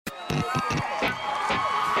And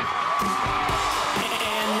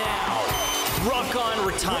now, Rock On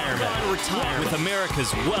Retirement with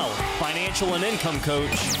America's wealth, financial, and income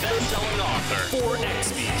coach, best-selling author, 4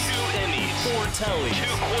 XBs, 2 Emmys, 4 Tellys, 2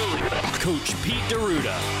 Quillies, Coach Pete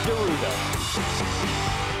D'Arruda.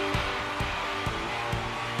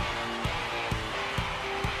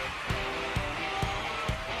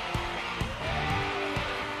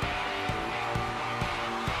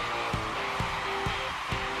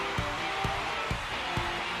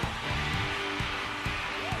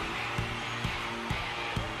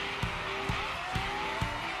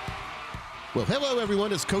 Well, hello,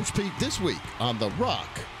 everyone. It's Coach Pete. This week on the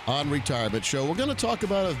Rock on Retirement Show, we're going to talk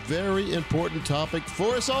about a very important topic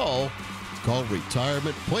for us all. It's called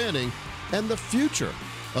retirement planning and the future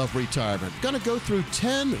of retirement. We're going to go through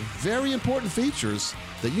 10 very important features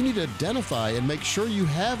that you need to identify and make sure you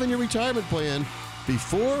have in your retirement plan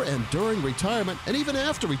before and during retirement and even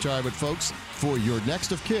after retirement, folks, for your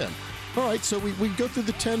next of kin. All right, so we go through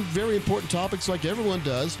the 10 very important topics like everyone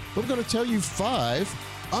does. But we're going to tell you 5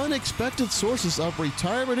 unexpected sources of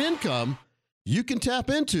retirement income you can tap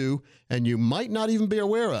into and you might not even be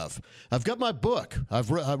aware of. I've got my book I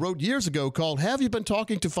wrote years ago called Have You Been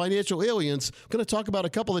Talking to Financial Aliens? I'm going to talk about a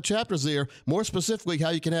couple of chapters there, more specifically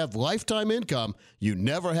how you can have lifetime income you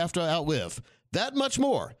never have to outlive. That much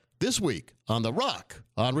more this week on the Rock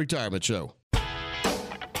on Retirement Show.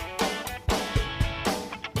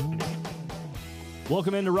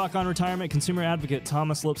 Welcome into Rock on Retirement. Consumer advocate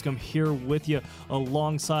Thomas Lipscomb here with you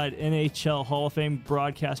alongside NHL Hall of Fame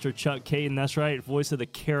broadcaster Chuck Caton. That's right, voice of the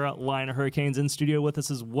Carolina Hurricanes. In studio with us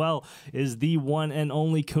as well is the one and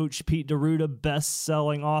only Coach Pete D'Arruda,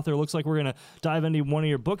 best-selling author. Looks like we're going to dive into one of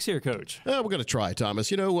your books here, Coach. We're going to try,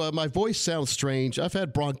 Thomas. You know, my voice sounds strange. I've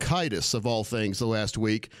had bronchitis, of all things, the last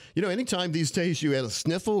week. You know, anytime these days you had a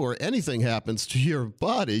sniffle or anything happens to your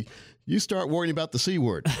body, you start worrying about the C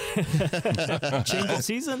word. Change of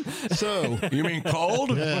season? So you mean cold?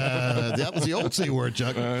 That was the old C word,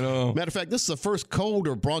 Chuck. I know. Matter of fact, this is the first cold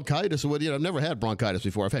or bronchitis. I've never had bronchitis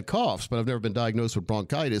before. I've had coughs, but I've never been diagnosed with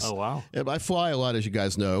bronchitis. Oh, wow. And I fly a lot, as you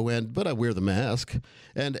guys know, but I wear the mask.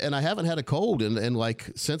 And I haven't had a cold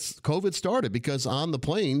since COVID started, because on the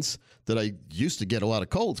planes that I used to catch a lot of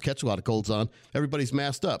colds on, everybody's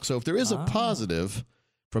masked up. So if there is a positive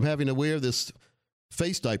from having to wear this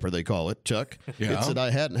face diaper, they call it, Chuck. Yeah. It's that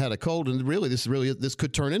I hadn't had a cold, and this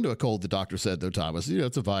could turn into a cold. The doctor said, though, Thomas. You know,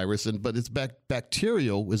 it's a virus, but it's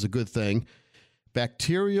bacterial is a good thing.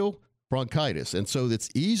 Bacterial bronchitis, and so it's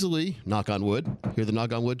easily, knock on wood. Hear the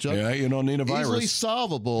knock on wood, Chuck? Yeah, you don't need a virus. Easily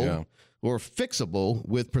solvable or fixable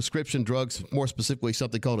with prescription drugs. More specifically,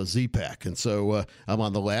 something called a Z-Pak. And so I'm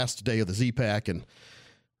on the last day of the Z-Pak, and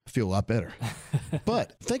I feel a lot better.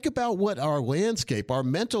 But think about what our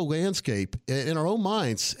mental landscape in our own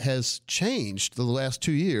minds has changed the last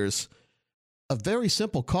 2 years. A very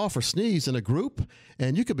simple cough or sneeze in a group,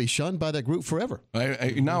 and you could be shunned by that group forever.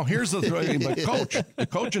 Now, here's the thing. But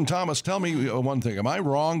Coach and Thomas, tell me one thing. Am I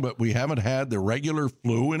wrong, but we haven't had the regular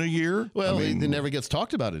flu in a year? Well, it never gets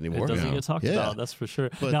talked about anymore. It doesn't get talked about, that's for sure.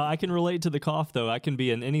 But now, I can relate to the cough, though. I can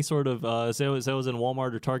be in any sort of, say I was in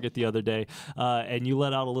Walmart or Target the other day, and you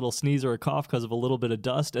let out a little sneeze or a cough because of a little bit of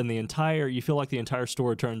dust, and you feel like the entire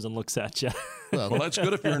store turns and looks at you. Well, that's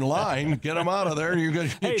good if you're in line. Get them out of there. You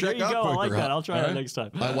hey, check there you out go. quicker. I like that. I'll try that next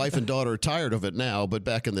time. My wife and daughter are tired of it now, but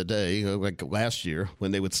back in the day, like last year,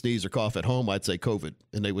 when they would sneeze or cough at home, I'd say COVID,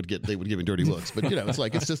 and they would give me dirty looks. But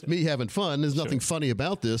it's just me having fun. There's nothing funny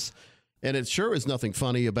about this, and it sure is nothing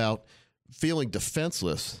funny about feeling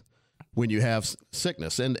defenseless when you have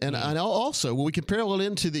sickness. And also, we can parallel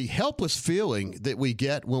into the helpless feeling that we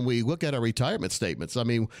get when we look at our retirement statements. I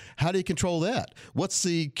mean, how do you control that? What's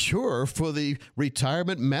the cure for the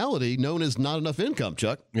retirement malady known as not enough income,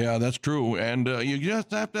 Chuck? Yeah, that's true. And you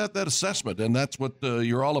just have to have that assessment, and that's what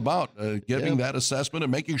you're all about, giving that assessment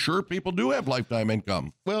and making sure people do have lifetime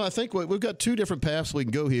income. Well, I think we've got 2 different paths we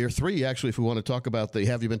can go here. 3, actually, if we want to talk about the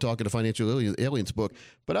Have You Been Talking to Financial Aliens book.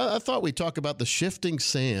 But I thought we'd talk about the shifting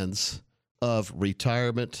sands of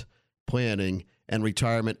retirement planning and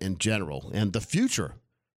retirement in general and the future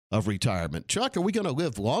of retirement. Chuck, are we going to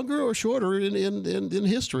live longer or shorter in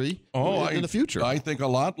history in the future? I think a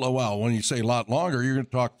lot. Well, when you say a lot longer, you're going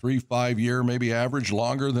to talk 3-5 year, maybe average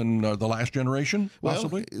longer than the last generation,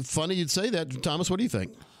 possibly? Well, funny you'd say that. Thomas, what do you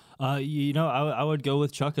think? I would go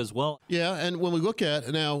with Chuck as well. Yeah, and when we look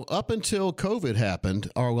at now, up until COVID happened,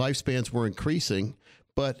 our lifespans were increasing,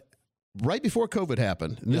 but right before COVID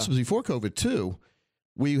happened, and this was before COVID too,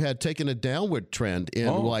 we had taken a downward trend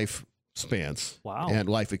in life spans Wow. and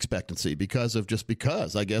life expectancy because,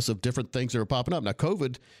 I guess, of different things that are popping up. Now,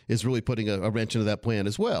 COVID is really putting a wrench into that plan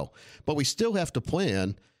as well. But we still have to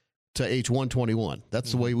plan to age 121.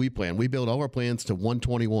 That's the way we plan. We build all our plans to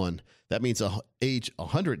 121. That means age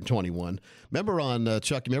 121. Remember on,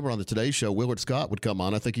 Chuck, remember on the Today Show, Willard Scott would come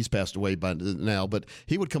on. I think he's passed away by now, but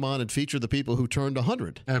he would come on and feature the people who turned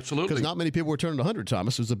 100. Absolutely. Because not many people were turning 100,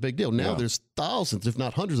 Thomas. It was a big deal. Now there's thousands, if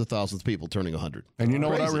not hundreds of thousands of people turning 100. And you know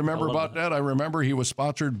what I Crazy. remember about that? I remember he was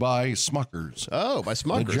sponsored by Smuckers. Oh, by The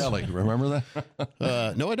Smuckers. jelly. Remember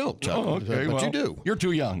that? No, I don't, Chuck. Oh, okay. But well, you do. You're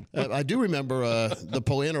too young. I do remember the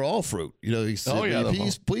Polaner All Fruit. You know, he said,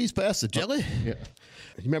 please pass the jelly. Yeah.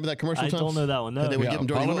 You remember that commercial, I Thomas? don't know that one, no. And they would Yeah, give him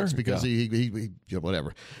dirty Polaner? looks because Yeah. he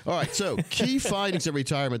whatever. All right, so key findings of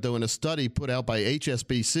retirement, though, in a study put out by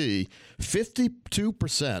HSBC,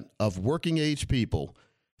 52% of working age people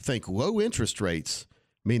think low interest rates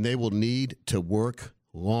mean they will need to work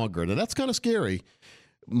longer. Now, that's kind of scary.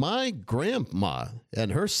 My grandma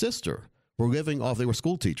and her sister were living off, they were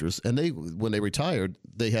school teachers, and when they retired,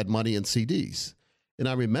 they had money in CDs. And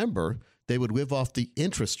I remember they would live off the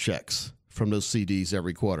interest checks from those CDs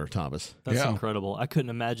every quarter, Thomas. That's Yeah. incredible. I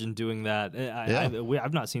couldn't imagine doing that.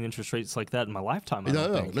 I've not seen interest rates like that in my lifetime. I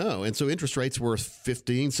don't think. No. And so interest rates were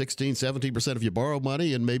 15, 16, 17% if you borrow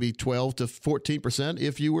money and maybe 12 to 14%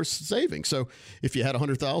 if you were saving. So if you had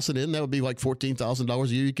 $100,000 in, that would be like $14,000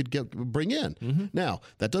 a year you could bring in. Mm-hmm. Now,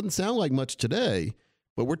 that doesn't sound like much today,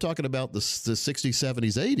 but we're talking about the 60s,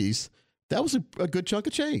 70s, 80s. That was a good chunk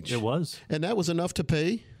of change. It was. And that was enough to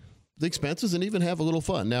pay the expenses and even have a little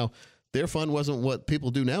fun. Now, their fun wasn't what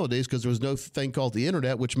people do nowadays because there was no thing called the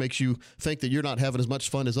internet, which makes you think that you're not having as much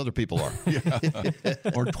fun as other people are.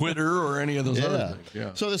 Or Twitter or any of those other things.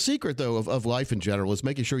 Yeah. So the secret, though, of life in general is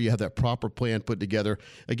making sure you have that proper plan put together.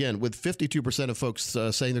 Again, with 52% of folks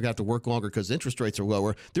saying they're going to have to work longer because interest rates are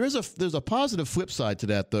lower, there's a positive flip side to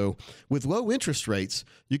that, though. With low interest rates,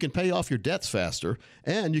 you can pay off your debts faster,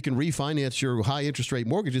 and you can refinance your high interest rate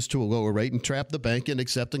mortgages to a lower rate and trap the bank in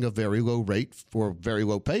accepting a very low rate for very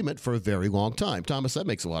low payment for a very long time. Thomas, that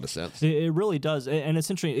makes a lot of sense. It really does. And it's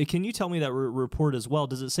interesting. Can you tell me that report as well?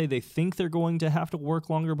 Does it say they think they're going to have to work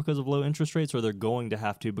longer because of low interest rates, or they're going to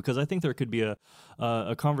have to? Because I think there could be a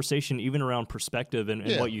conversation even around perspective and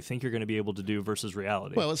what you think you're going to be able to do versus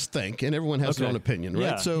reality. Well, it's think, and everyone has their own opinion, right?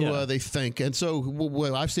 Yeah, so they think, and so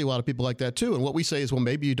well, I see a lot of people like that too. And what we say is, well,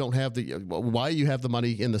 maybe you don't have why you have the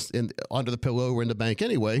money under the pillow or in the bank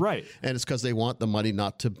anyway, right? And it's because they want the money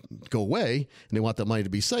not to go away, and they want the money to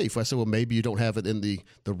be safe. I said, well, maybe you don't have it in the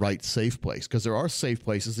right safe place, because there are safe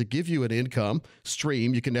places that give you an income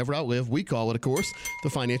stream you can never outlive. We call it, of course, the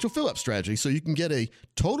financial fill-up strategy. So you can get a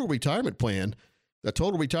total retirement plan. A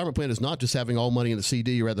total retirement plan is not just having all money in the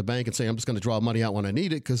CD or at the bank and saying, I'm just going to draw money out when I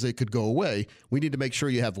need it, because it could go away. We need to make sure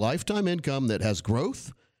you have lifetime income that has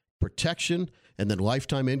growth, protection, and then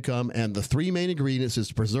lifetime income. And the three main ingredients is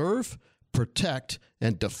preserve, protect,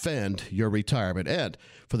 and defend your retirement. And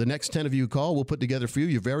for the next 10 of you who call, we'll put together for you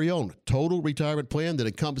your very own total retirement plan that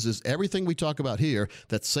encompasses everything we talk about here,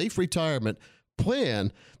 that safe retirement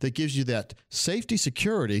plan that gives you that safety,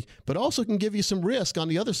 security, but also can give you some risk on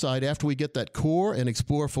the other side after we get that core and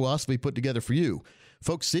explore philosophy put together for you.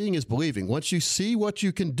 Folks, seeing is believing. Once you see what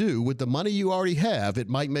you can do with the money you already have, it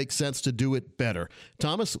might make sense to do it better.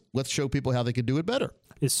 Thomas, let's show people how they can do it better.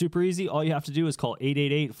 It's super easy. All you have to do is call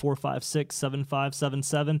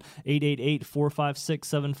 888-456-7577,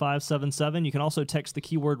 888-456-7577. You can also text the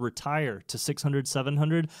keyword RETIRE to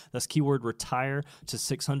 600-700. That's keyword RETIRE to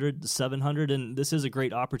 600-700. And this is a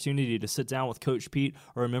great opportunity to sit down with Coach Pete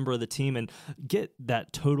or a member of the team and get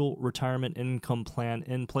that total retirement income plan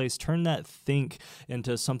in place. Turn that think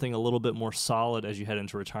into something a little bit more solid as you head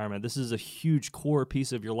into retirement. This is a huge core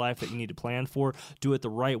piece of your life that you need to plan for. Do it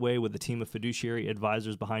the right way with a team of fiduciary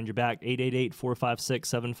advisors behind your back.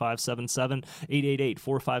 888-456-7577,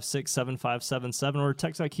 888-456-7577, or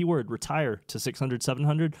text that keyword RETIRE to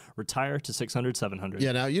 600-700, RETIRE to 600-700.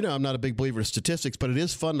 Yeah, now, I'm not a big believer in statistics, but it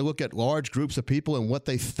is fun to look at large groups of people and what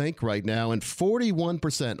they think right now. And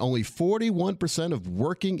 41%, only 41% of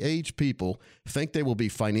working age people think they will be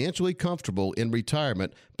financially comfortable in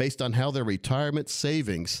retirement based on how their retirement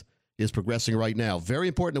savings is progressing right now. Very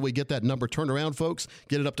important that we get that number turned around, folks.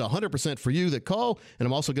 Get it up to 100% for you that call. And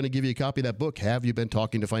I'm also going to give you a copy of that book, Have You Been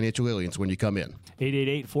Talking to Financial Aliens, when you come in.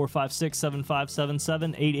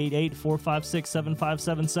 888-456-7577,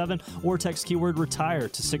 888-456-7577, or text keyword RETIRE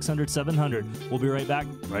to 600-700. We'll be right back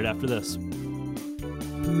right after this.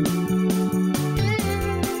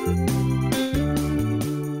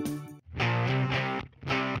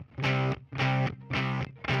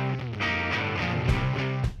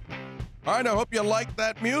 All right, I hope you like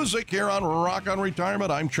that music here on Rock on Retirement.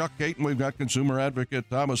 I'm Chuck Caton. We've got consumer advocate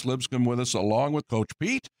Thomas Lipscomb with us, along with Coach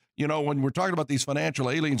Pete. You know, when we're talking about these financial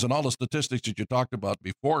aliens and all the statistics that you talked about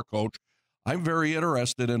before, Coach, I'm very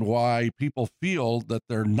interested in why people feel that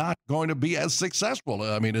they're not going to be as successful.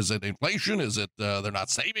 I mean, is it inflation? Is it they're not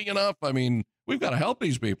saving enough? I mean, we've got to help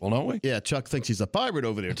these people, don't we? Yeah, Chuck thinks he's a pirate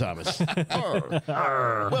over there, Thomas.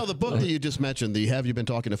 Well, the book that you just mentioned, the Have You Been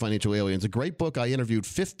Talking to Financial Aliens, a great book. I interviewed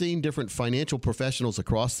 15 different financial professionals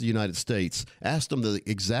across the United States, asked them the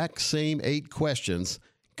exact same 8 questions,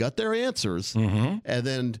 got their answers, and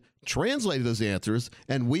then translated those answers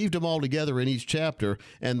and weaved them all together in each chapter.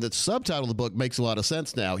 And the subtitle of the book makes a lot of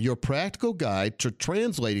sense now. Your practical guide to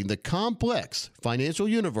translating the complex financial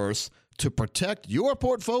universe to protect your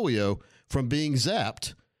portfolio from being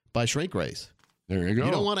zapped by shrink rays. There you go.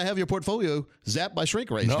 You don't want to have your portfolio zapped by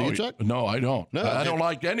shrink rays, do you, Chuck? No, I don't. No, I don't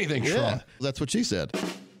like anything shrunk. That's what she said.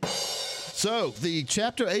 So the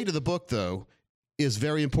chapter 8 of the book, though, is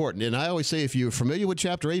very important. And I always say if you're familiar with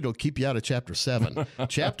chapter 8, it'll keep you out of chapter 7.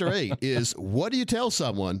 Chapter 8 is what do you tell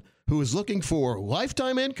someone who is looking for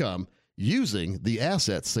lifetime income using the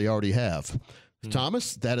assets they already have?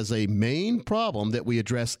 Thomas, that is a main problem that we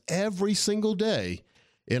address every single day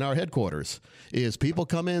in our headquarters. Is people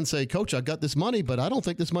come in and say, Coach, I got this money, but I don't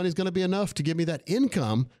think this money is going to be enough to give me that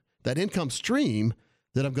income stream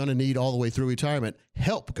that I'm going to need all the way through retirement.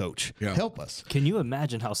 Help, Coach. Yeah. Help us. Can you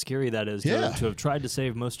imagine how scary that is to have tried to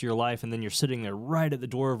save most of your life and then you're sitting there right at the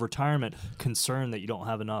door of retirement concerned that you don't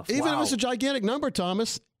have enough? Even if it's a gigantic number,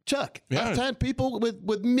 Thomas. Chuck, I've had people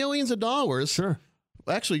with millions of dollars. Sure.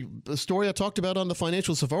 Actually, the story I talked about on the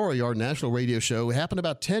Financial Safari, our national radio show, happened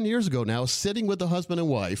about 10 years ago now, sitting with the husband and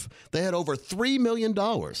wife. They had over $3 million.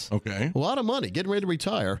 Okay. A lot of money, getting ready to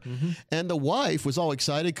retire. And the wife was all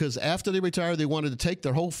excited because after they retired, they wanted to take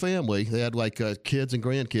their whole family. They had like kids and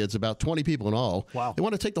grandkids, about 20 people in all. Wow. They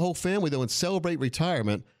wanted to take the whole family, though, and celebrate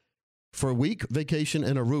retirement for a week vacation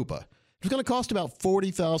in Aruba. It was going to cost about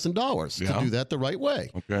 $40,000 to do that the right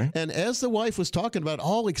way. Okay. And as the wife was talking about,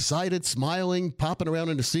 all excited, smiling, popping around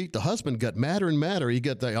in the seat, the husband got madder and madder. He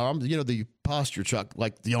got the arms, the posture, Chuck,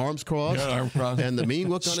 like the arms crossed, arms crossed. and the mean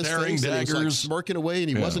look on his face, and he was like smirking away, and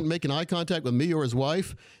he wasn't making eye contact with me or his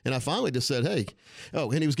wife. And I finally just said, hey.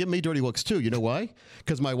 Oh, and he was giving me dirty looks too. You know why?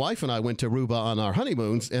 Because my wife and I went to Aruba on our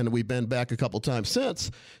honeymoons, and we've been back a couple times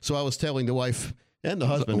since. So I was telling the wife and the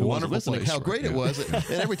husband who wasn't listening how great it was.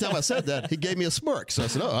 And every time I said that, he gave me a smirk. So I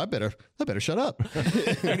said, I better shut up.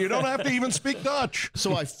 And you don't have to even speak Dutch.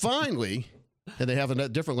 So I finally, and they have a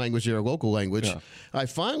different language here, a local language. Yeah. I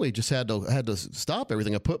finally just had to stop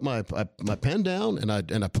everything. I put my pen down and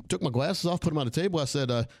I took my glasses off, put them on the table. I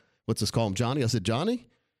said, what's this, call him Johnny? I said, Johnny,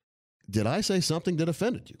 did I say something that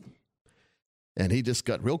offended you? And he just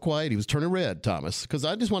got real quiet. He was turning red, Thomas, because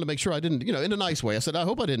I just want to make sure I didn't, in a nice way. I said, I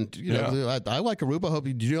hope I didn't, I like Aruba. I hope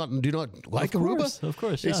you do not like Aruba. Of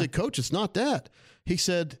course, He said, Coach, it's not that. He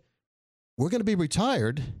said, we're going to be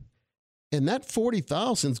retired, and that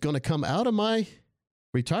 $40,000 is going to come out of my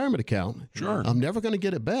retirement account. Sure. I'm never going to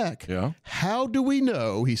get it back. Yeah. How do we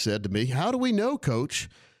know, he said to me, how do we know, Coach,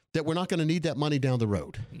 that we're not going to need that money down the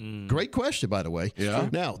road? Great question, by the way. Yeah.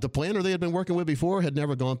 Now, the planner they had been working with before had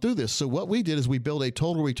never gone through this. So what we did is we built a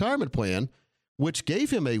total retirement plan, which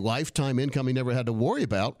gave him a lifetime income he never had to worry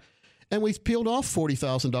about. And we peeled off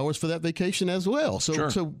 $40,000 for that vacation as well.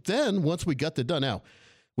 So then once we got that done, now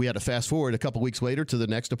we had to fast forward a couple weeks later to the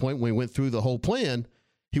next appointment. When we went through the whole plan,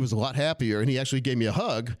 he was a lot happier, and he actually gave me a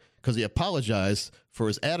hug because he apologized for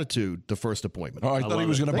his attitude the first appointment. Oh, I thought he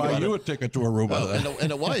was going to buy you a ticket to Aruba. And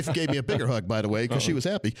the wife gave me a bigger hug, by the way, because she was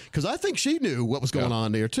happy. Because I think she knew what was going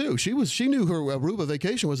on there, too. She knew her Aruba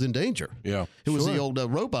vacation was in danger. Yeah. It was the old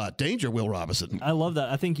robot, Danger Will Robinson. I love that.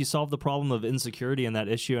 I think you solved the problem of insecurity in that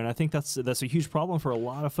issue, and I think that's a huge problem for a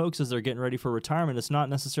lot of folks as they're getting ready for retirement. It's not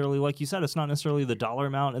necessarily, like you said, it's not necessarily the dollar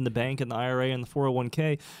amount in the bank and the IRA and the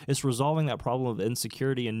 401k. It's resolving that problem of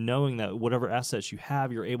insecurity and knowing that whatever assets you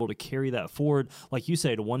have, you're able to carry that forward, like you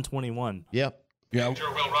say, to 121. Yep. Danger,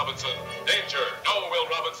 Will Robinson. Danger. No, Will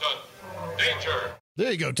Robinson. Danger.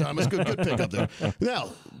 There you go, Thomas. Good pick up there. Now,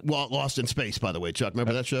 Lost in Space, by the way, Chuck.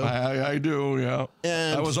 Remember that show? I do, yeah.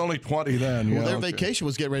 And I was only 20 then. Well, their vacation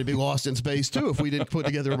was getting ready to be lost in space, too, if we didn't put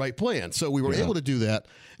together a right plan. So we were able to do that.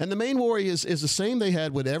 And the main worry is the same they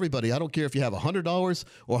had with everybody. I don't care if you have $100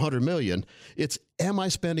 or $100 million. It's, am I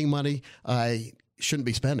spending money I shouldn't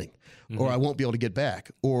be spending, or I won't be able to get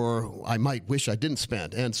back, or I might wish I didn't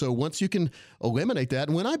spend. And so once you can eliminate that,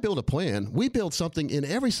 and when I build a plan, we build something in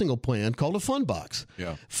every single plan called a fun box.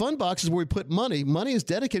 Yeah. Fun box is where we put money. Money is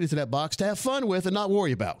dedicated to that box to have fun with and not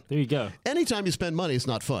worry about. There you go. Anytime you spend money, it's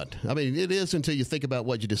not fun. I mean, it is until you think about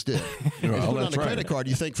what you just did. If you put it on a credit card,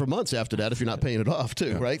 you think for months after that if you're not paying it off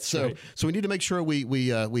too, right? So we need to make sure we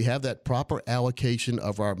have that proper allocation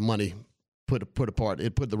of our money put apart,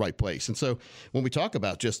 put in the right place. And so when we talk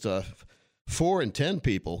about just 4 in 10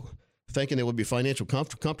 people thinking they would be financially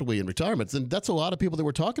comfortably in retirement, then that's a lot of people that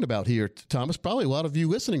we're talking about here, Thomas. Probably a lot of you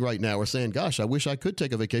listening right now are saying, gosh, I wish I could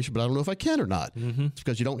take a vacation, but I don't know if I can or not. It's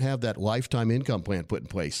because you don't have that lifetime income plan put in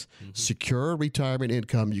place. Secure retirement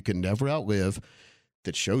income you can never outlive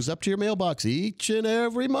that shows up to your mailbox each and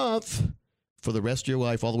every month for the rest of your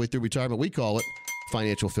life, all the way through retirement. We call it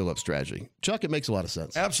financial fill-up strategy. Chuck, it makes a lot of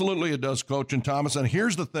sense. Absolutely it does, Coach and Thomas. And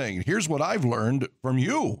here's the thing. Here's what I've learned from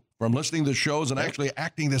you, from listening to the shows and actually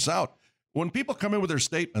acting this out. When people come in with their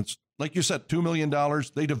statements, like you said, $2 million,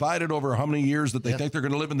 they divide it over how many years that they think they're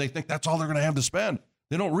going to live, and they think that's all they're going to have to spend.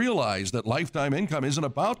 They don't realize that lifetime income isn't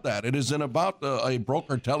about that. It isn't about a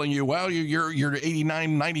broker telling you, well, you're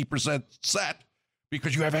 89, 90% set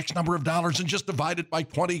because you have X number of dollars, and just divide it by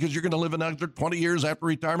 20 because you're going to live another 20 years after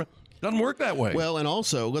retirement. Doesn't work that way. Well, and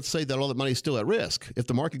also, let's say that all that money is still at risk. If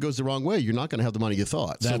the market goes the wrong way, you're not going to have the money you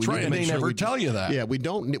thought. That's right, and they never tell you that. Yeah,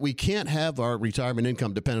 we can't have our retirement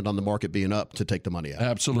income dependent on the market being up to take the money out.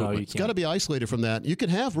 Absolutely. No, It's got to be isolated from that. You can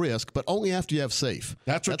have risk, but only after you have safe.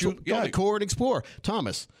 That's what Go to Core and explore.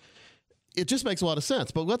 Thomas, it just makes a lot of sense.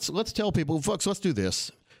 But let's tell people, folks, let's do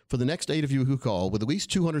this. For the next 8 of you who call, with at least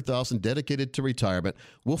 $200,000 dedicated to retirement,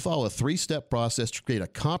 we'll follow a 3-step process to create a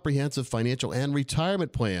comprehensive financial and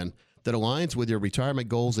retirement plan that aligns with your retirement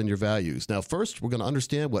goals and your values. Now, first, we're going to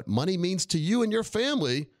understand what money means to you and your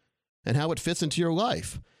family and how it fits into your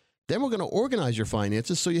life. Then we're going to organize your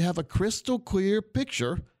finances so you have a crystal clear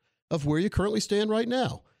picture of where you currently stand right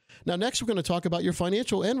now. Now, next, we're going to talk about your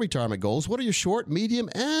financial and retirement goals. What are your short, medium,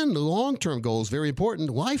 and long-term goals? Very important.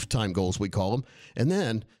 Lifetime goals, we call them. And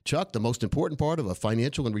then, Chuck, the most important part of a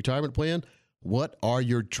financial and retirement plan, what are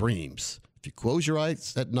your dreams? If you close your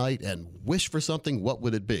eyes at night and wish for something, what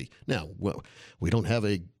would it be? Now, well, we don't have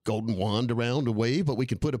a golden wand around to wave, but we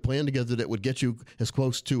can put a plan together that would get you as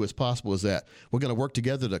close to as possible as that. We're going to work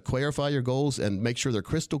together to clarify your goals and make sure they're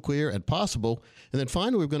crystal clear and possible. And then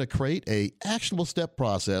finally, we're going to create a actionable step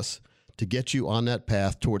process to get you on that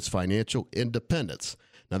path towards financial independence.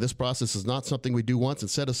 Now, this process is not something we do once and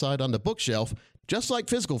set aside on the bookshelf. Just like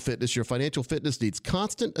physical fitness, your financial fitness needs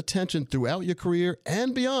constant attention throughout your career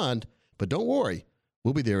and beyond. But don't worry,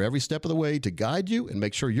 we'll be there every step of the way to guide you and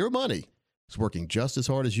make sure your money is working just as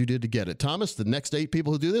hard as you did to get it. Thomas, the next 8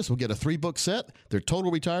 people who do this will get a 3-book set, their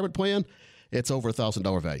total retirement plan. It's over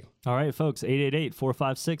 $1,000 value. All right, folks,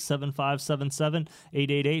 888-456-7577,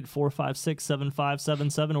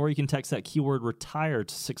 888-456-7577, or you can text that keyword RETIRE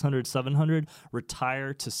to 600-700,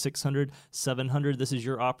 RETIRE to 600-700. This is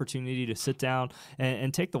your opportunity to sit down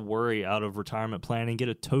and take the worry out of retirement planning, get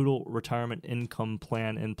a total retirement income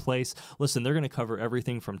plan in place. Listen, they're going to cover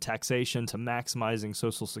everything from taxation to maximizing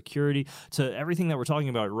Social Security to everything that we're talking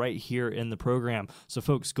about right here in the program. So,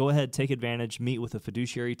 folks, go ahead, take advantage, meet with a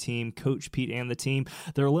fiduciary team, Coach Pete and the team.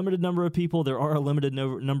 There are a limited number of people. There are a limited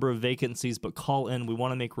number of vacancies, but call in. We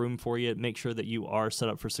want to make room for you. Make sure that you are set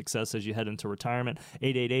up for success as you head into retirement.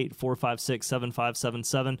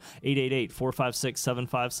 888-456-7577,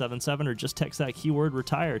 888-456-7577, or just text that keyword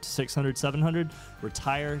RETIRE to 600-700,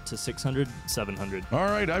 RETIRE to 600-700. All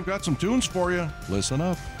right, I've got some tunes for you. Listen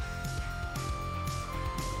up.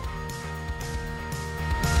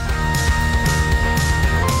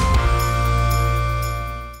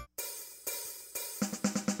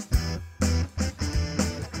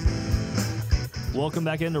 Welcome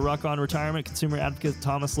back into Rock On Retirement. Consumer advocate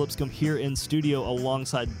Thomas Lipscomb here in studio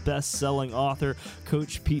alongside best-selling author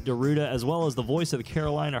Coach Pete D'Arruda, as well as the voice of the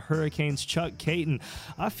Carolina Hurricanes, Chuck Caton.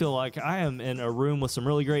 I feel like I am in a room with some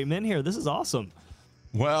really great men here. This is awesome.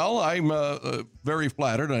 Well, I'm very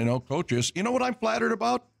flattered. I know Coach is. You know what I'm flattered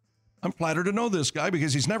about? I'm flattered to know this guy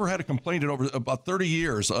because he's never had a complaint in over about 30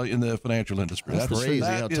 years in the financial industry. That's crazy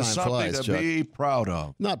how that time is something flies, to Chuck. be proud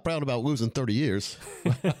of. Not proud about losing 30 years.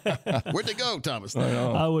 Where'd they go, Thomas?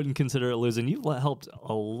 I wouldn't consider it losing. You've helped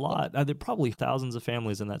a lot. There are probably thousands of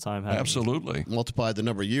families in that time. Absolutely. Multiply the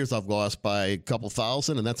number of years I've lost by a couple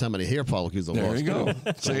thousand, and that's how many hair follicles I've lost. There you go.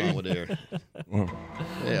 See?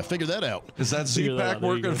 Yeah, figure that out. Is that Figure that Z-Pack out. There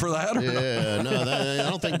you working go. for that? Or not? Yeah, no, I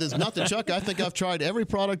don't think there's nothing, Chuck. I think I've tried every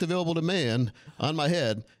product available to man on my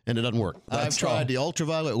head, and it doesn't work. I've tried the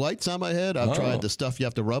ultraviolet lights on my head. I've tried the stuff you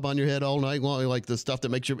have to rub on your head all night long, like the stuff that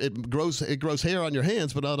makes it grows hair on your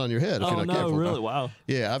hands, but not on your head. If Oh you're not no, careful. really? Wow.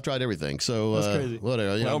 Yeah, I've tried everything. So That's crazy.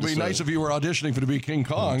 whatever. You know, Well, it'd be nice if you were auditioning to be King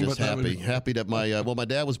Kong. just but that would- happy that my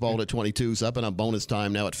dad was bald at 22, so I've been on bonus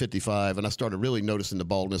time now at 55, and I started really noticing the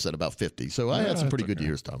baldness at about 50. So I had some pretty good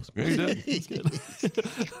years, Thomas. Yeah, you did.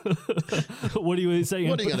 What are you saying?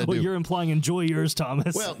 What are you gonna well, do? you're implying enjoy yours,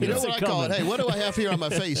 Thomas. Well, you know It's what I call it? coming. Hey, what do I have here on my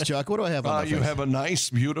face, Chuck? What do I have on my face? You have a nice,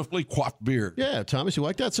 beautifully coiffed beard. Yeah, Thomas, you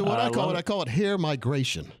like that? So what I I call love it, it. I call it hair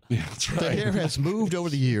migration. Yeah, that's The right. hair has moved over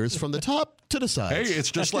the years from the top to the sides. Hey,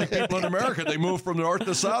 it's just like people in America. They move from north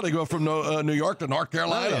to south. They go from New York to North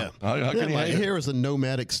Carolina. How Yeah, can you my hate it? hair is a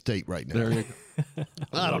nomadic state right now. There you go.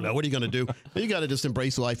 I don't know. What are you going to do? You got to just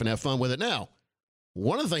embrace life and have fun with it. Now,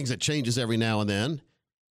 one of the things that changes every now and then,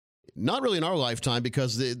 not really in our lifetime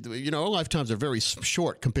because our lifetimes are very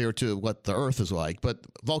short compared to what the Earth is like, but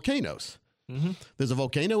volcanoes. Mm-hmm. There's a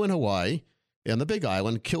volcano in Hawaii and the Big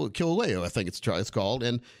Island, Kilauea, I think it's called,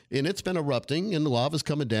 and it's been erupting and the lava's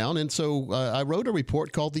coming down. And so I wrote a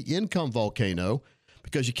report called the Income Volcano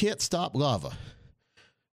because you can't stop lava.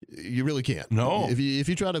 You really can't. No. If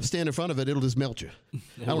you try to stand in front of it, it'll just melt you.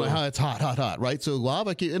 I don't know how it's hot, right? So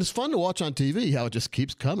lava, and it's fun to watch on TV how it just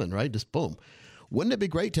keeps coming, right? Just boom. Wouldn't it be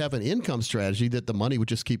great to have an income strategy that the money would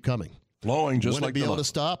just keep coming? Flowing just Wouldn't like it be able to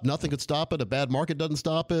stop? Nothing could stop it. A bad market doesn't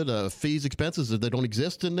stop it. Fees, expenses, they don't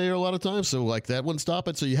exist in there a lot of times. So like that wouldn't stop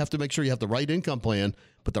it. So you have to make sure you have the right income plan.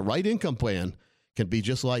 But the right income plan can be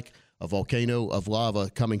just like a volcano of lava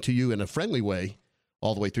coming to you in a friendly way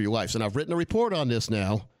all the way through your life. And I've written a report on this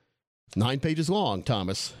now. 9 pages long,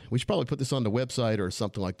 Thomas. We should probably put this on the website or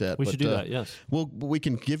something like that. We should do that, yes. We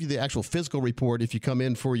can give you the actual physical report if you come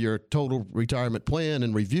in for your total retirement plan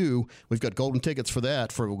and review. We've got golden tickets for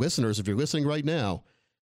that for listeners. If you're listening right now,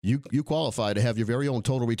 you qualify to have your very own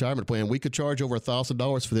total retirement plan. We could charge over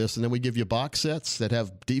 $1,000 for this, and then we give you box sets that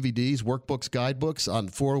have DVDs, workbooks, guidebooks on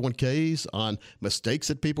 401ks, on mistakes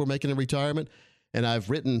that people are making in retirement. And I've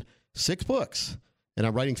written 6 books, and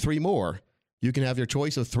I'm writing 3 more. You can have your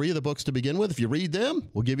choice of 3 of the books to begin with. If you read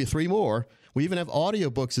them, we'll give you 3 more. We even have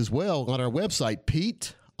audiobooks as well on our website,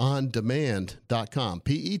 PeteOnDemand.com.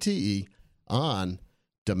 P-E-T-E on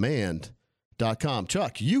demand.com.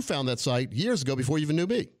 Chuck, you found that site years ago before you even knew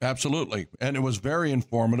me. Absolutely. And it was very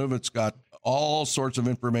informative. It's got all sorts of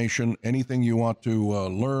information, anything you want to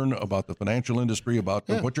learn about the financial industry, about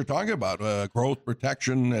what you're talking about, growth,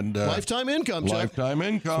 protection, and Lifetime income, Chuck. lifetime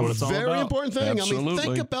income. That's what it's all Very about. important thing. I mean, Absolutely.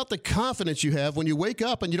 think about the confidence you have when you wake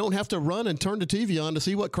up and you don't have to run and turn the TV on to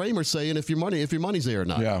see what Kramer's saying if your money's there or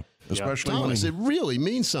not. Yeah, especially when Thomas, it really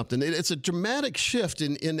means something. It's a dramatic shift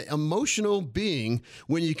in emotional being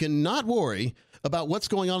when you can not worry about what's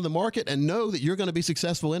going on in the market and know that you're going to be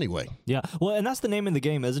successful anyway. Yeah, well, and that's the name of the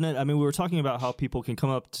game, isn't it? I mean, we were talking about how people can come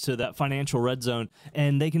up to that financial red zone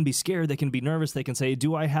and they can be scared, they can be nervous, they can say,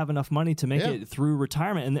 do I have enough money to make it through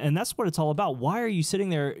retirement? And that's what it's all about. Why are you sitting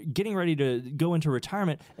there getting ready to go into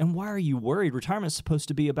retirement, and why are you worried? Retirement is supposed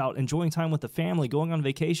to be about enjoying time with the family, going on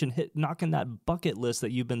vacation, knocking that bucket list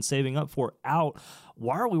that you've been saving up for out.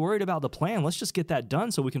 Why are we worried about the plan? Let's just get that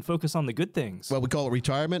done so we can focus on the good things. Well, we call it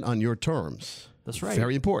retirement on your terms. That's right.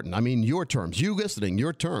 Very important. I mean, your terms. You listening,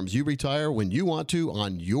 your terms. You retire when you want to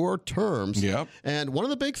on your terms. Yep. And one of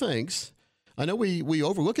the big things, I know we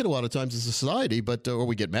overlook it a lot of times as a society, but or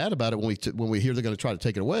we get mad about it when we hear they're going to try to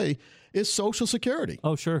take it away, is Social Security.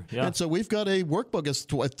 Oh, sure. Yeah. And so we've got a workbook that's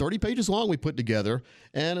 30 pages long we put together,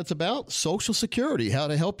 and it's about Social Security, how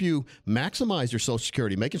to help you maximize your Social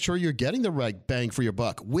Security, making sure you're getting the right bang for your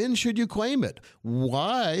buck. When should you claim it?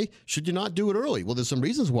 Why should you not do it early? Well, there's some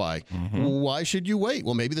reasons why. Why should you wait?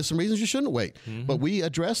 Well, maybe there's some reasons you shouldn't wait. But we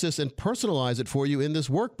address this and personalize it for you in this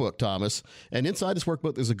workbook, Thomas. And inside this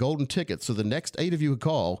workbook, there's a golden ticket. So the next 8 of you who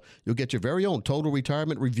call, you'll get your very own total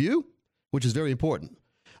retirement review, which is very important.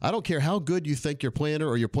 I don't care how good you think your planner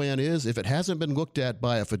or your plan is, if it hasn't been looked at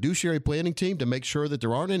by a fiduciary planning team to make sure that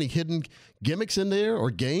there aren't any hidden gimmicks in there or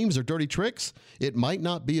games or dirty tricks, it might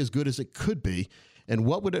not be as good as it could be. And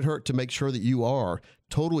what would it hurt to make sure that you are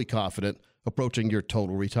totally confident approaching your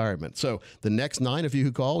total retirement? So the next 9 of you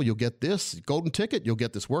who call, you'll get this golden ticket, you'll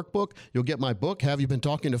get this workbook, you'll get my book, Have You Been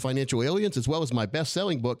Talking to Financial Aliens, as well as my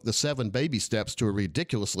best-selling book, The 7 Baby Steps to a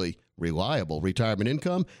Ridiculously Reliable Retirement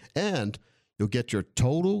Income, and you'll get your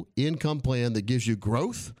total income plan that gives you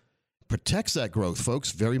growth, protects that growth,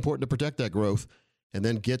 folks. Very important to protect that growth, and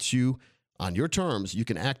then gets you on your terms. You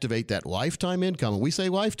can activate that lifetime income. And we say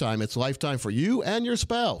lifetime, it's lifetime for you and your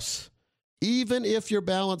spouse. Even if your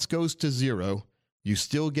balance goes to zero, you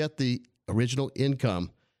still get the original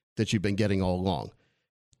income that you've been getting all along.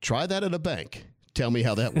 Try that at a bank. Tell me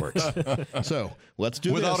how that works. So let's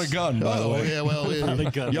do Without this. a gun, by the way. Yeah, well, you already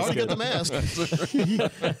That's got good. the mask.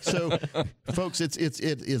 So, folks, it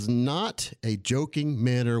is not a joking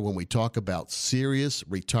manner when we talk about serious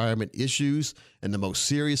retirement issues. And the most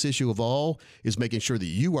serious issue of all is making sure that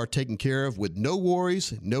you are taken care of with no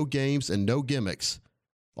worries, no games, and no gimmicks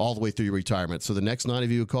all the way through your retirement. So the next 9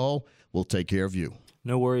 of you who call will take care of you.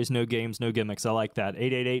 No worries, no games, no gimmicks. I like that.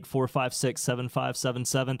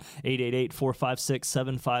 888-456-7577,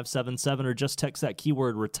 888-456-7577, or just text that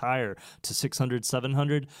keyword retire to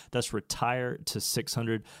 600-700. That's retire to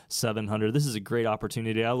 600-700. This is a great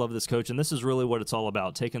opportunity. I love this, Coach, and this is really what it's all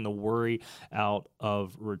about, taking the worry out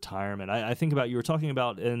of retirement. I think about, you were talking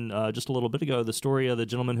about in just a little bit ago, the story of the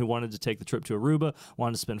gentleman who wanted to take the trip to Aruba,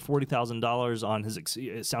 wanted to spend $40,000 on his,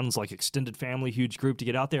 it sounds like extended family, huge group to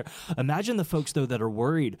get out there. Imagine the folks, though, that are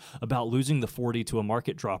worried about losing the 40 to a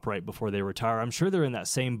market drop right before they retire. I'm sure they're in that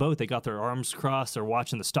same boat. They got their arms crossed. They're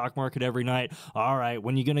watching the stock market every night. All right,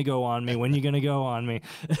 when you going to go on me? When you going to go on me?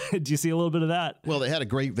 Do you see a little bit of that? Well, they had a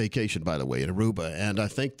great vacation, by the way, in Aruba. And I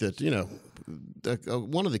think that,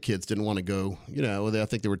 one of the kids didn't want to go. I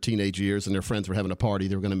think they were teenage years and their friends were having a party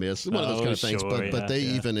they were going to miss. One of those kind of things. But they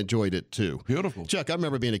even enjoyed it, too. Beautiful. Chuck, I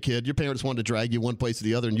remember being a kid. Your parents wanted to drag you one place to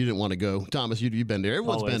the other and you didn't want to go. Thomas, you've been there.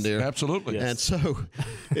 Everyone's Always. been there. Absolutely. And so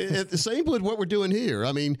the same with what we're doing here.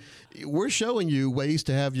 I mean, we're showing you ways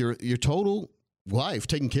to have your total life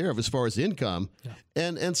taken care of as far as income. Yeah.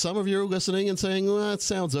 And some of you are listening and saying, well, that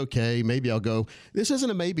sounds okay. Maybe I'll go. This isn't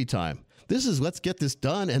a maybe time. This is let's get this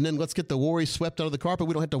done, and then let's get the worries swept under the carpet.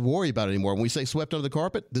 We don't have to worry about it anymore. When we say swept under the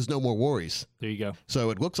carpet, there's no more worries. There you go.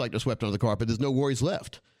 So it looks like they're swept under the carpet. There's no worries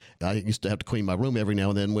left. I used to have to clean my room every now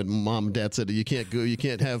and then when Mom and Dad said you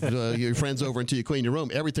can't have your friends over until you clean your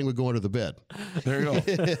room. Everything would go under the bed. There you go.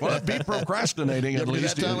 Well, be procrastinating at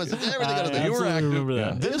least. That time was everything under the You were active. Remember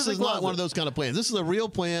that. This is not one of those kind of plans. This is a real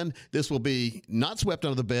plan. This will be not swept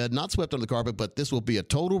under the bed, not swept under the carpet, but this will be a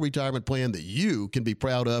total retirement plan that you can be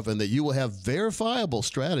proud of and that you will have verifiable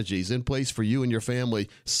strategies in place for you and your family.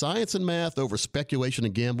 Science and math over speculation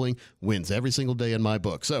and gambling wins every single day in my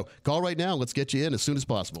book. So call right now. Let's get you in as soon as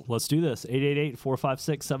possible. Let's do this.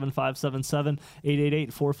 888-456-7577,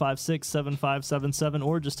 888-456-7577,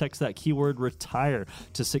 or just text that keyword retire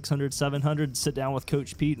to 600-700. Sit down with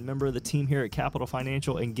Coach Pete, member of the team here at Capital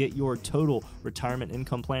Financial, and get your total retirement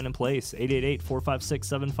income plan in place.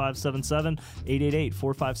 888-456-7577,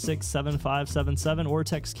 888-456-7577, or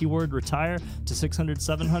text keyword retire to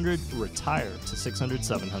 600-700, retire to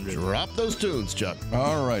 600-700. Drop those tunes, Chuck.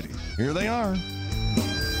 All righty. Here they are.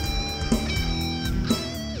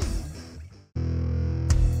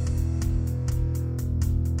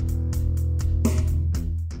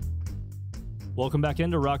 Welcome back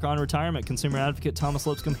into Rock On Retirement. Consumer advocate Thomas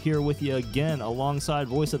Lipscomb here with you again, alongside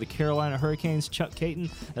voice of the Carolina Hurricanes, Chuck Caton,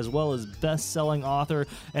 as well as best-selling author.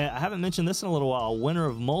 And I haven't mentioned this in a little while. Winner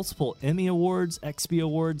of multiple Emmy Awards, XP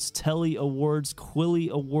Awards, Telly Awards, Quilly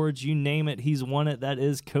Awards, you name it, he's won it. That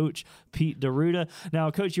is Coach Pete D'Arruda. Now,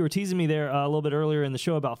 Coach, you were teasing me there a little bit earlier in the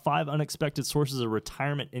show about 5 unexpected sources of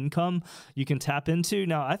retirement income you can tap into.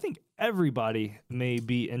 Now, I think everybody may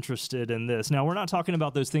be interested in this. Now, we're not talking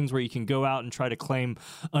about those things where you can go out and try to claim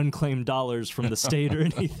unclaimed dollars from the state or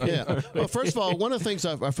anything. Yeah. Well, first of all, one of the things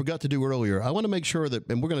I forgot to do earlier, I want to make sure that,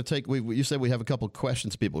 and we're going to take, you said we have a couple of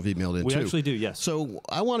questions people have emailed in We too. actually do, yes. So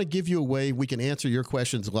I want to give you a way we can answer your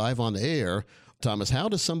questions live on the air. Thomas, how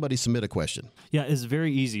does somebody submit a question? Yeah, it's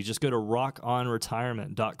very easy. Just go to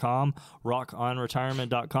rockonretirement.com,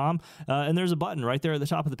 rockonretirement.com, and there's a button right there at the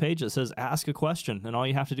top of the page that says Ask a Question, and all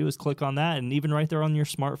you have to do is click on that, and even right there on your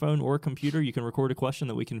smartphone or computer, you can record a question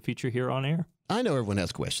that we can feature here on air. I know everyone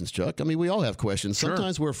has questions, Chuck. I mean, we all have questions. Sure.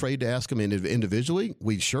 Sometimes we're afraid to ask them individually.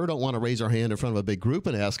 We sure don't want to raise our hand in front of a big group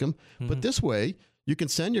and ask them. Mm-hmm. But this way, you can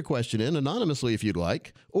send your question in anonymously if you'd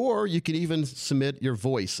like, or you can even submit your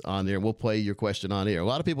voice on there, and we'll play your question on air. A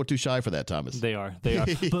lot of people are too shy for that, Thomas. They are.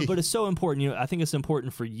 But it's so important. I think it's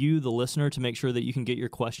important for you, the listener, to make sure that you can get your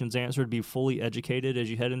questions answered, be fully educated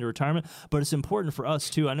as you head into retirement. But it's important for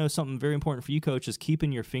us, too. I know something very important for you, Coach, is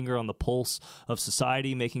keeping your finger on the pulse of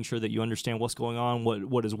society, making sure that you understand what's going on,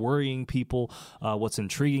 what is worrying people, what's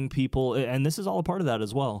intriguing people. And this is all a part of that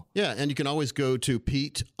as well. Yeah, and you can always go to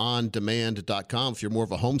PeteOnDemand.com. PETEondemand.com. If you're more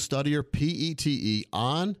of a home studier, PETE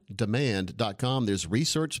ondemand.com. There's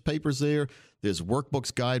research papers there. There's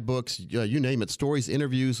workbooks, guidebooks, you name it, stories,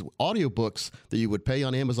 interviews, audiobooks that you would pay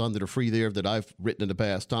on Amazon that are free there that I've written in the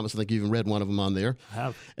past. Thomas, I think you even read one of them on there. I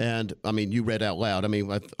have. And, I mean, you read out loud. I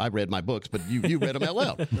mean, I read my books, but you read them out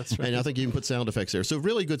loud. That's right. And I think you even put sound effects there. So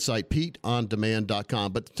really good site,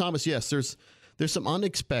 PETEondemand.com. But, Thomas, yes, there's some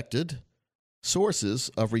unexpected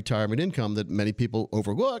sources of retirement income that many people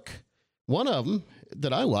overlook. One of them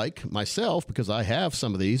that I like myself, because I have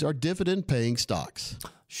some of these, are dividend-paying stocks.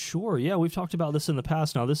 Sure. Yeah, we've talked about this in the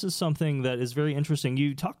past. Now, this is something that is very interesting.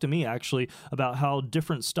 You talked to me, actually, about how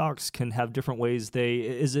different stocks can have different ways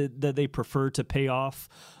is it that they prefer to pay off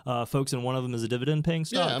folks, and one of them is a dividend-paying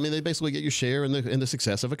stock? Yeah, I mean, they basically get your share in the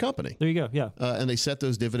success of a company. There you go, yeah. And they set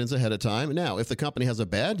those dividends ahead of time. Now, if the company has a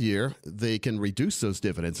bad year, they can reduce those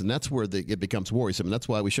dividends, and that's where it becomes worrisome. And that's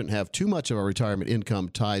why we shouldn't have too much of our retirement income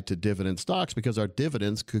tied to dividend stocks, because our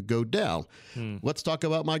dividends could go down. Let's talk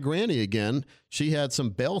about my granny again. She had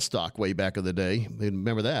some Bell stock way back in the day.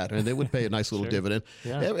 Remember that? And they would pay a nice little dividend.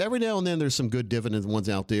 Yeah. Every now and then there's some good dividend ones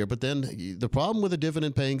out there. But then the problem with a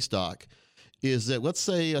dividend-paying stock is that let's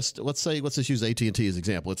just use AT&T as an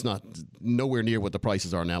example. It's not nowhere near what the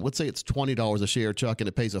prices are now. Let's say it's $20 a share, Chuck, and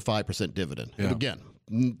it pays a 5% dividend. Yeah. And again,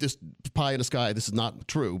 this pie in the sky. This is not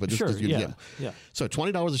true, but Sure, yeah. So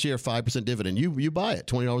 $20 a share, 5% dividend. You buy it.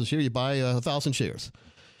 $20 a share, you buy 1,000 shares.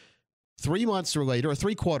 3 months or later, or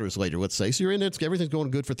 3 quarters later, let's say. So you're in it. Everything's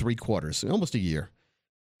going good for 3 quarters, almost a year.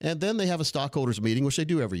 And then they have a stockholders meeting, which they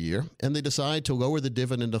do every year, and they decide to lower the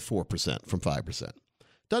dividend to 4% from 5%.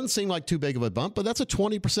 Doesn't seem like too big of a bump, but that's a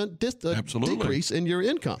 20% decrease in your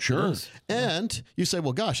income. Sure. And you say,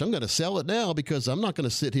 well, gosh, I'm going to sell it now because I'm not going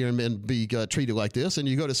to sit here and be treated like this. And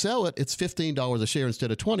you go to sell it, it's $15 a share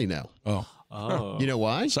instead of $20 now. Oh. You know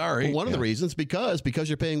why? Sorry. Well, one of the reasons, because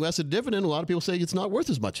you're paying less in dividend, a lot of people say it's not worth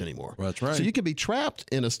as much anymore. That's right. So you can be trapped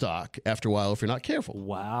in a stock after a while if you're not careful.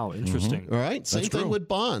 Wow, interesting. All right. Same thing with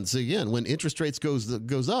bonds. Again, when interest rates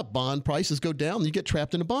goes up, bond prices go down. You get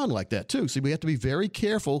trapped in a bond like that too. So we have to be very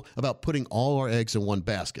careful about putting all our eggs in one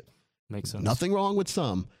basket. Makes sense. Nothing wrong with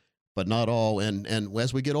some, but not all. And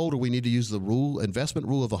as we get older, we need to use the investment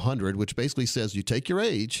rule of 100, which basically says you take your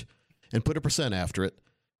age and put a percent after it,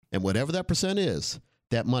 and whatever that percent is,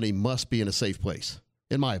 that money must be in a safe place,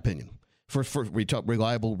 in my opinion, for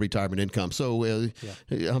reliable retirement income. So I'm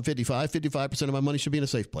 55% of my money should be in a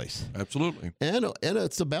safe place. Absolutely. And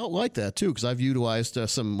it's about like that, too, because I've utilized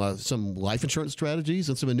some life insurance strategies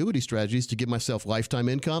and some annuity strategies to give myself lifetime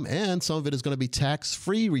income, and some of it is going to be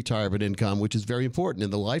tax-free retirement income, which is very important. In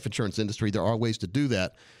the life insurance industry, there are ways to do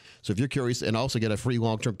that. So if you're curious, and also get a free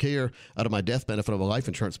long-term care out of my death benefit of a life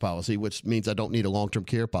insurance policy, which means I don't need a long-term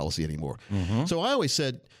care policy anymore. So I always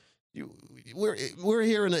said, we're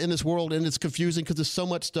here in this world, and it's confusing because there's so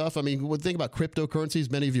much stuff. I mean, think about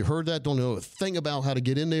cryptocurrencies. Many of you heard that, don't know a thing about how to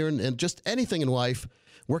get in there, and just anything in life.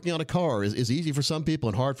 Working on a car is easy for some people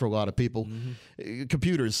and hard for a lot of people.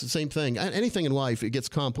 Computers, same thing. Anything in life, it gets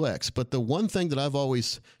complex. But the one thing that I've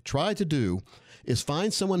always tried to do is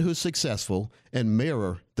find someone who's successful and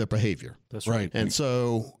mirror their behavior. That's right. And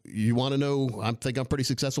so you want to know, I think I'm pretty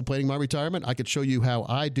successful planning my retirement. I could show you how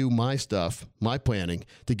I do my stuff, my planning,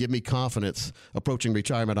 to give me confidence approaching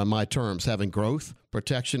retirement on my terms, having growth,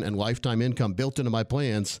 protection, and lifetime income built into my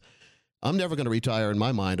plans. I'm never going to retire in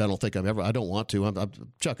my mind. I don't think I don't want to.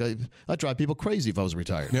 Chuck, I'd drive people crazy if I was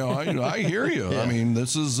retired. No, I hear you. I mean,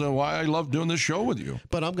 this is why I love doing this show with you.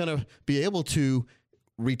 But I'm going to be able to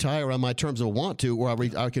retire on my terms if I want to, or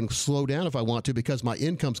I can slow down if I want to, because my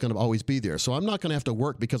income's going to always be there. So I'm not going to have to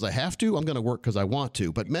work because I have to. I'm going to work because I want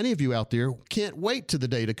to. But many of you out there can't wait to the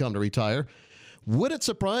day to come to retire. Would it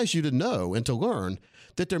surprise you to know and to learn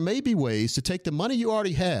that there may be ways to take the money you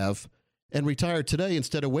already have and retire today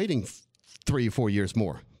instead of waiting 3 or 4 years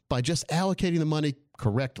more by just allocating the money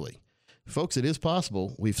correctly? Folks, it is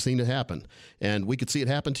possible. We've seen it happen, and we could see it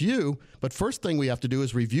happen to you. But first thing we have to do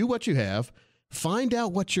is review what you have. Find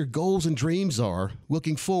out what your goals and dreams are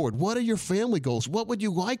looking forward. What are your family goals? What would you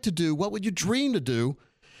like to do? What would you dream to do?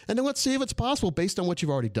 And then let's see if it's possible based on what you've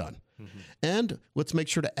already done. And let's make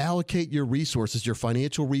sure to allocate your resources, your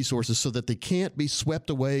financial resources, so that they can't be swept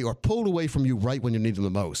away or pulled away from you right when you need them the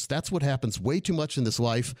most. That's what happens way too much in this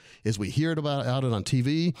life, is we hear about it on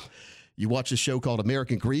TV. You watch a show called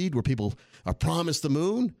American Greed, where people are promised the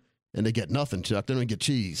moon, and they get nothing, Chuck. They don't get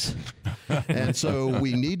cheese. And so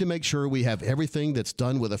we need to make sure we have everything that's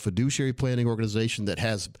done with a fiduciary planning organization that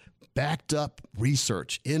has backed up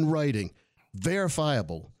research in writing,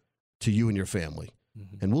 verifiable to you and your family.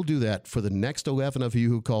 And we'll do that for the next 11 of you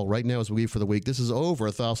who call right now as we leave for the week. This is over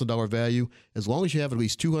 $1,000 value. As long as you have at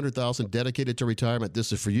least $200,000 dedicated to retirement,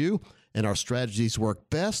 this is for you. And our strategies work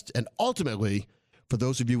best and ultimately for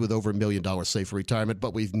those of you with over $1 million saved for retirement.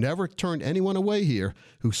 But we've never turned anyone away here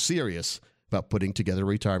who's serious about putting together a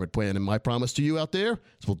retirement plan. And my promise to you out there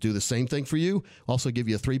is we'll do the same thing for you. Also give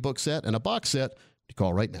you a 3-book set and a box set.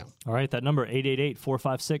 Call right now. All right, that number,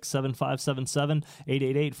 888-456-7577,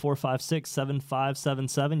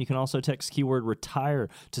 888-456-7577. You can also text keyword RETIRE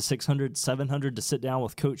to 600-700 to sit down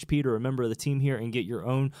with Coach Peter, a member of the team here, and get your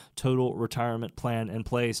own total retirement plan in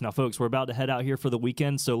place. Now, folks, we're about to head out here for the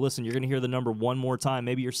weekend, so listen, you're going to hear the number one more time.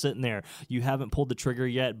 Maybe you're sitting there, you haven't pulled the trigger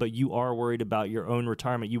yet, but you are worried about your own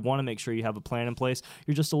retirement. You want to make sure you have a plan in place.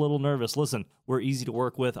 You're just a little nervous. Listen, we're easy to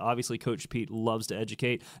work with. Obviously, Coach Pete loves to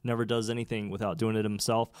educate, never does anything without doing it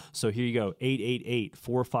himself. So here you go,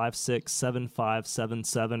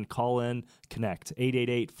 888-456-7577. Call in, connect,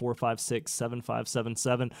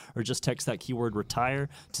 888-456-7577, or just text that keyword RETIRE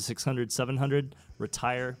to 600-700,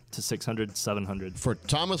 RETIRE to 600-700. For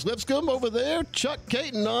Thomas Lipscomb over there, Chuck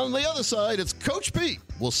Caton on the other side, it's Coach Pete.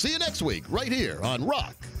 We'll see you next week right here on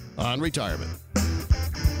Rock on Retirement.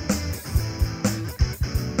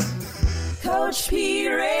 Coach P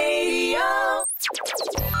Radio.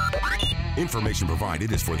 Information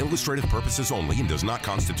provided is for illustrative purposes only and does not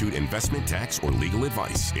constitute investment, tax, or legal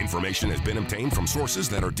advice. Information has been obtained from sources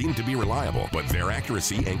that are deemed to be reliable, but their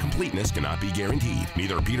accuracy and completeness cannot be guaranteed.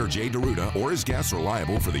 Neither Peter J. Deruta or his guests are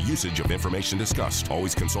liable for the usage of information discussed.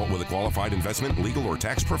 Always consult with a qualified investment, legal, or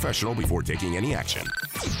tax professional before taking any action.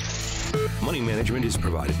 Money management is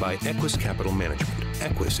provided by Equus Capital Management.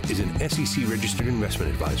 Equus is an SEC-registered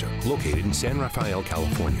investment advisor located in San Rafael,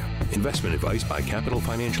 California. Investment advice by Capital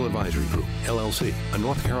Financial Advisory Group, LLC, a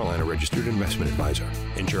North Carolina-registered investment advisor.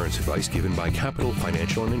 Insurance advice given by Capital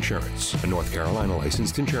Financial and Insurance, a North Carolina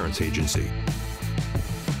licensed insurance agency.